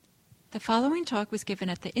The following talk was given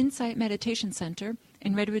at the Insight Meditation Center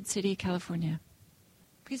in Redwood City, California.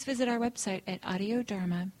 Please visit our website at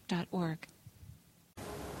audiodharma.org.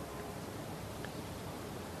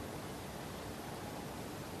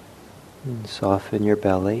 And soften your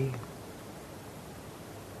belly.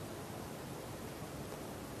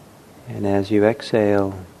 And as you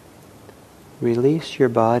exhale, release your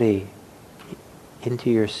body into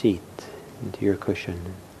your seat, into your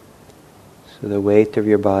cushion. So the weight of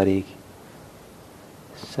your body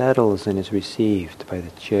settles and is received by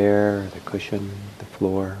the chair, the cushion, the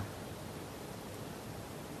floor.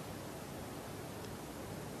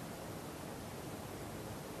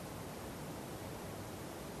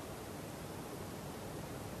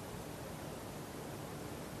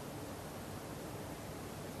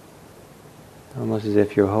 Almost as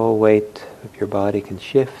if your whole weight of your body can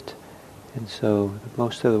shift, and so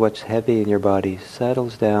most of what's heavy in your body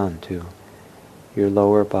settles down to your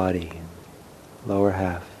lower body, lower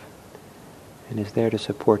half, and is there to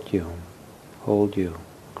support you, hold you,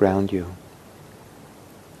 ground you.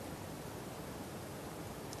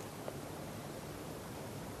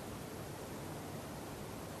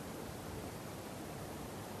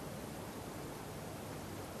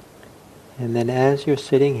 And then as you're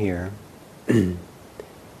sitting here,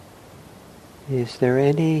 is there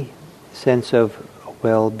any sense of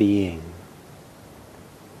well-being?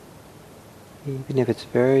 Even if it's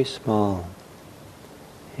very small,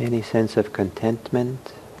 any sense of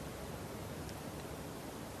contentment?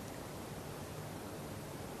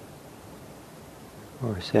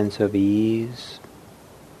 Or a sense of ease?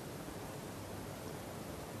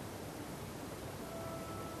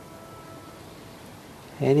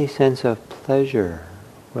 Any sense of pleasure,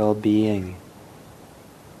 well-being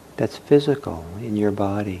that's physical in your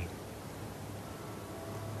body?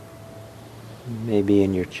 Maybe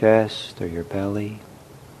in your chest or your belly,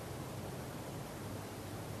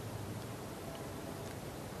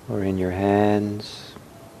 or in your hands,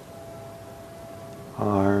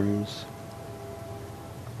 arms.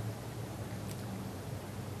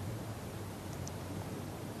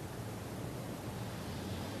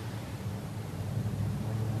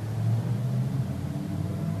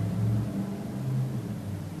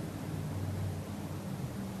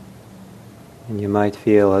 And you might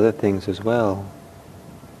feel other things as well.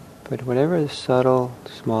 But whatever the subtle,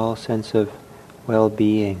 small sense of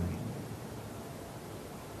well-being,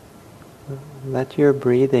 let your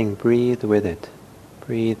breathing breathe with it,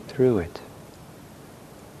 breathe through it.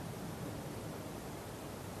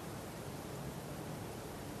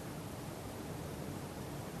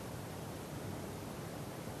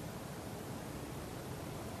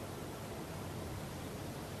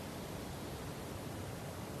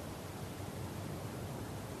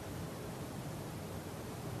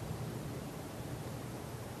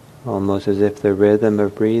 Almost as if the rhythm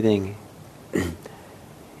of breathing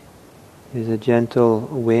is a gentle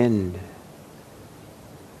wind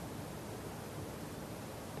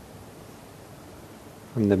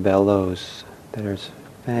from the bellows that are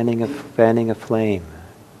fanning a flame.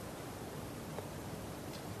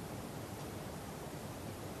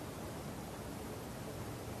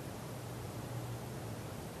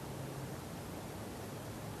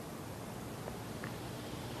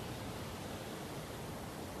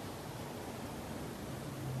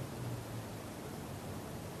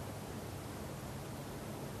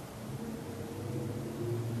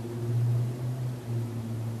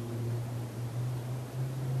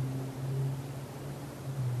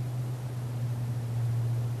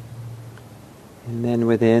 And then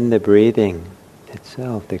within the breathing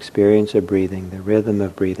itself, the experience of breathing, the rhythm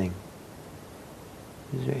of breathing,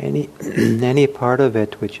 is there any any part of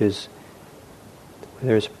it which is,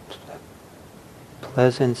 there's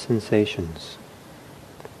pleasant sensations,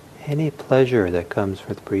 any pleasure that comes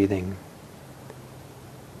with breathing,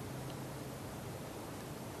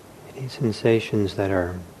 any sensations that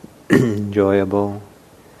are enjoyable?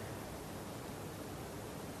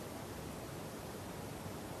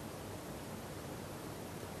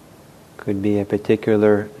 Could be a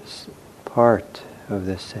particular part of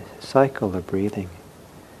this cycle of breathing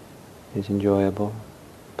is enjoyable,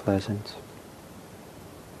 pleasant.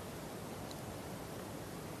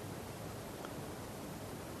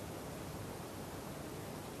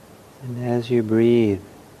 And as you breathe,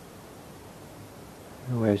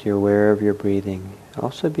 or as you're aware of your breathing,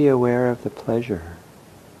 also be aware of the pleasure.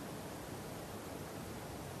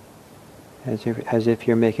 As if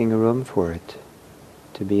you're making room for it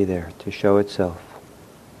to be there, to show itself.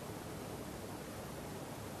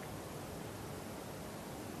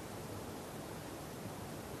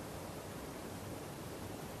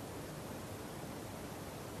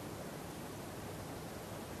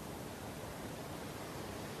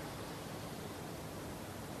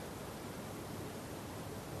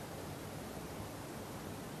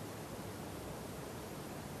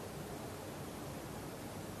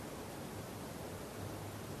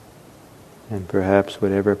 and perhaps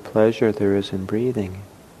whatever pleasure there is in breathing.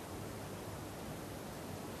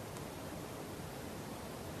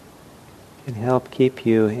 Can help keep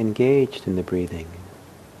you engaged in the breathing,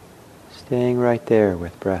 staying right there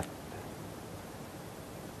with breath.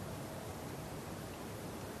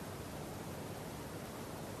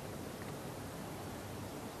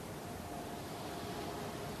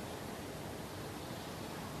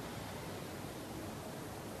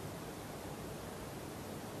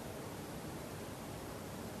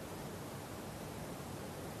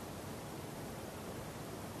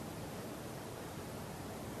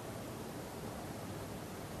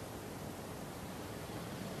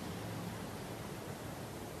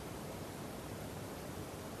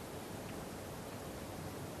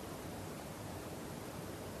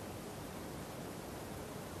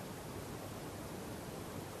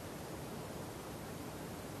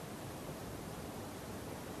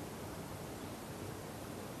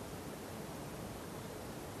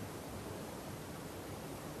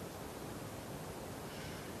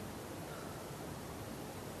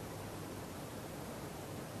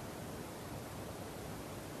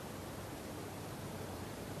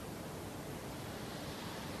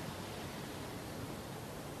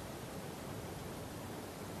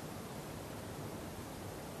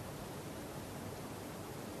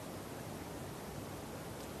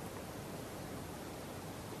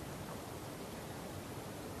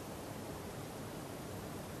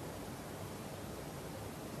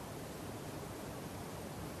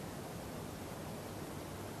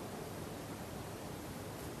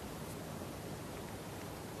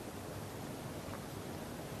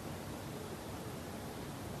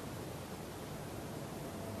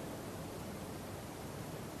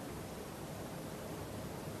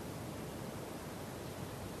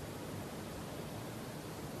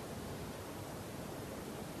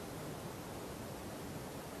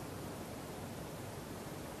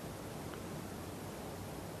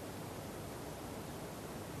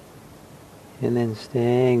 And then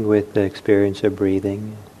staying with the experience of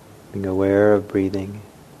breathing, being aware of breathing.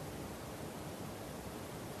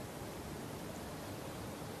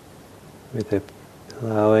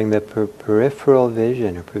 Allowing the peripheral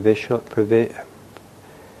vision or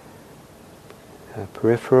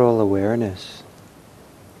peripheral awareness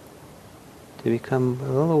to become a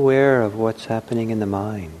little aware of what's happening in the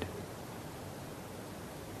mind.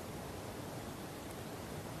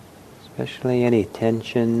 Especially any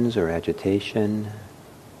tensions or agitation,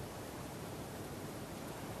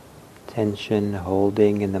 tension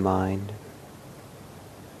holding in the mind.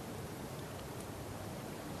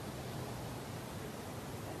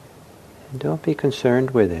 And don't be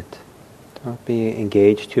concerned with it. Don't be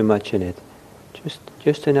engaged too much in it.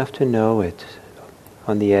 Just enough to know it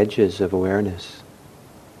on the edges of awareness,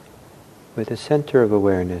 with the center of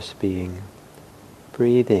awareness being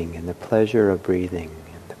breathing and the pleasure of breathing,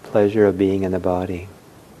 and the pleasure of being in the body.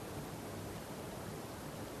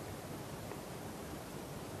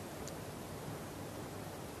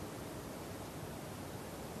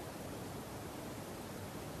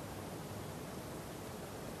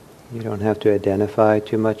 You don't have to identify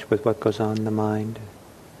too much with what goes on in the mind.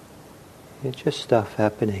 It's just stuff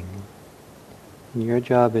happening. And your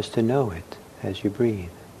job is to know it as you breathe,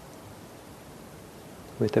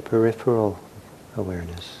 with the peripheral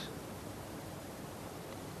awareness.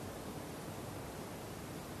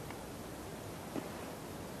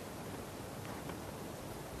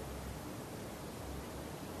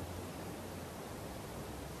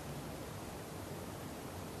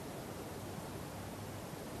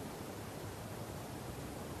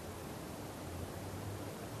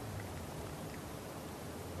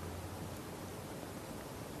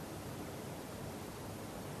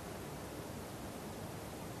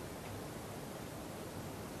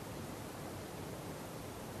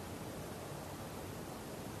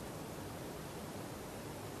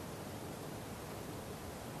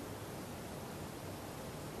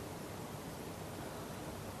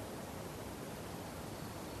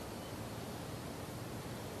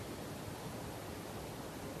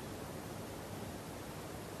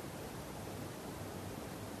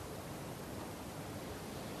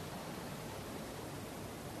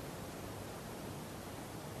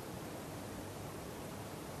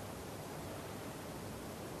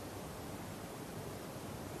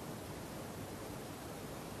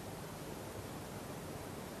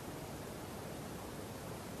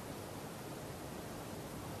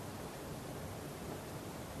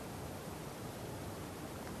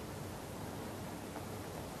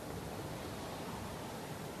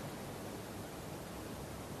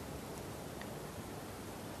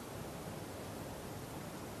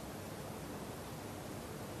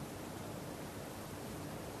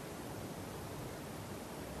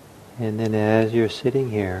 And then as you're sitting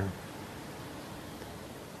here,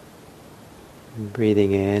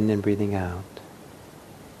 breathing in and breathing out,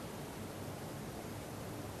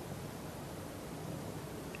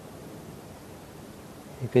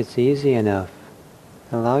 if it's easy enough,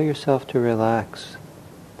 allow yourself to relax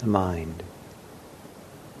the mind.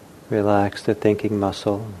 Relax the thinking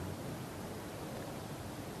muscle.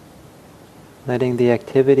 Letting the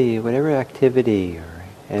activity, whatever activity or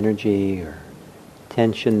energy or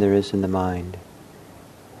tension there is in the mind,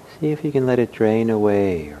 see if you can let it drain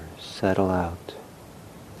away or settle out.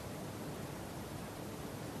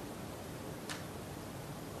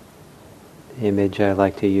 The image I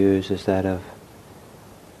like to use is that of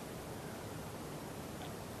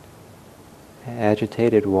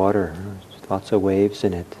agitated water, lots of waves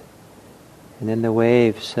in it. And then the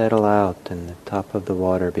waves settle out and the top of the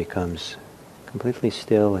water becomes completely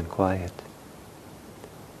still and quiet.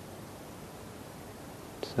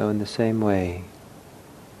 So in the same way,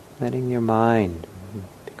 letting your mind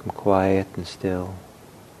become quiet and still.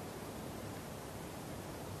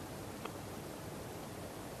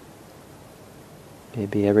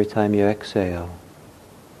 Maybe every time you exhale,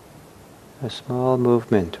 a small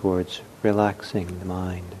movement towards relaxing the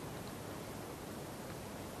mind.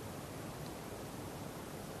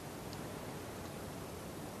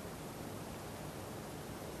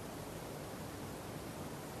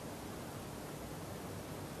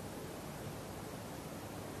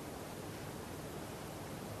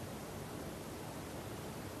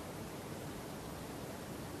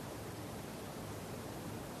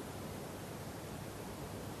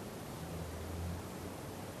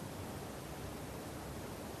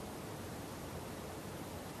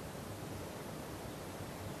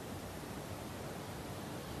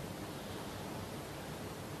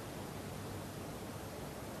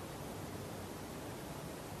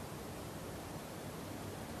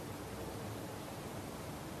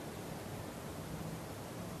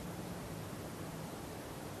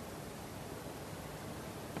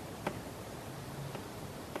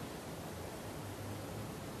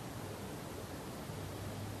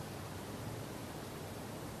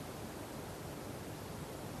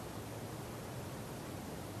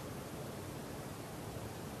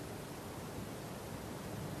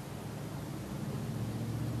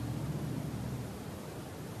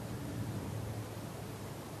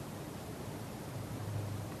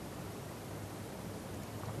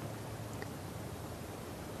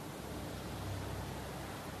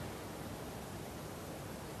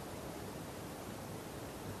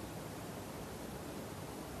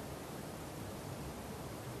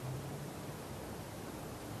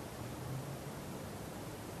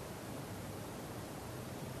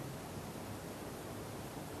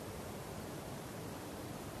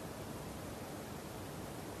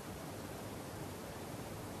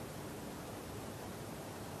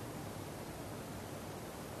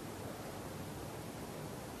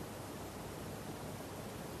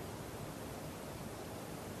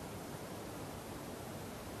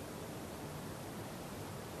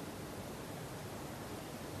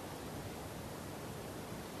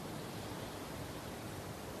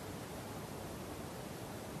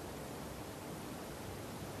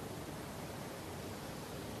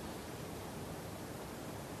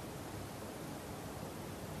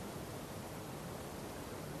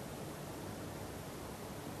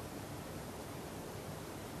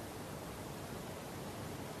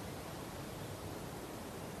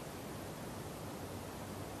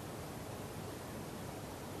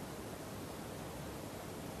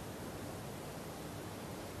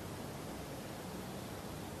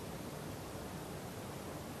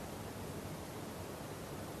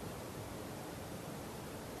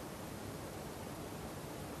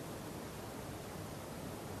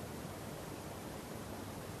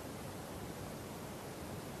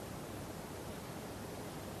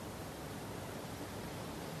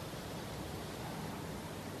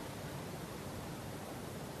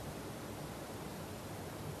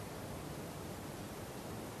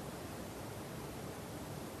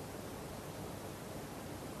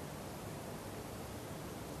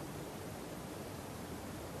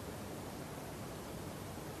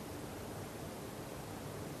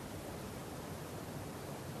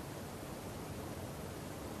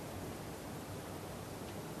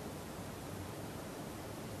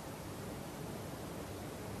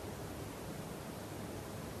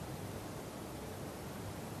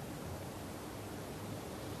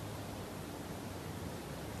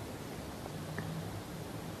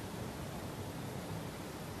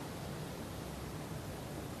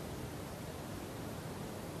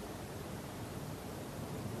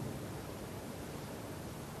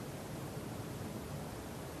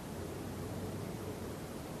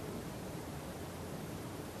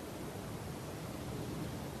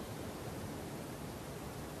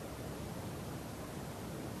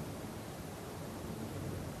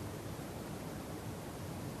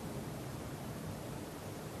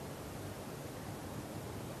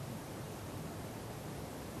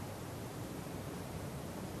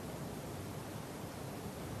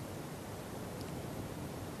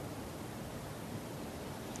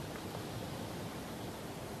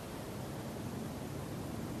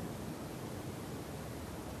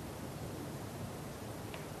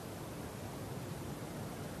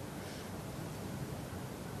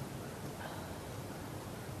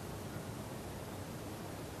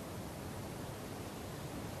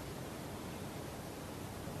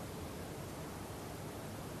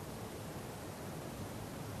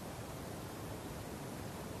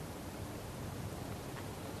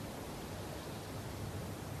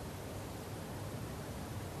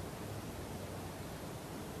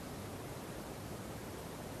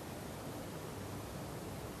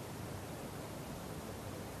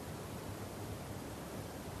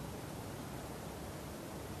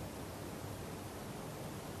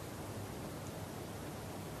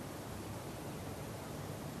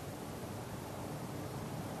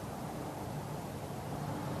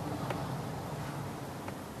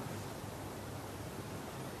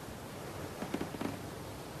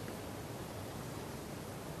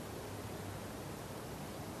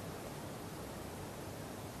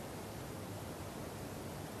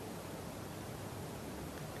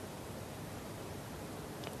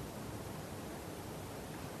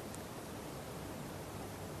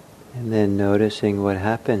 And then noticing what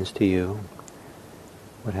happens to you,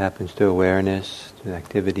 what happens to awareness, to the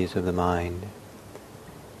activities of the mind,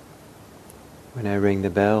 when I ring the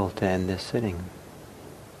bell to end this sitting.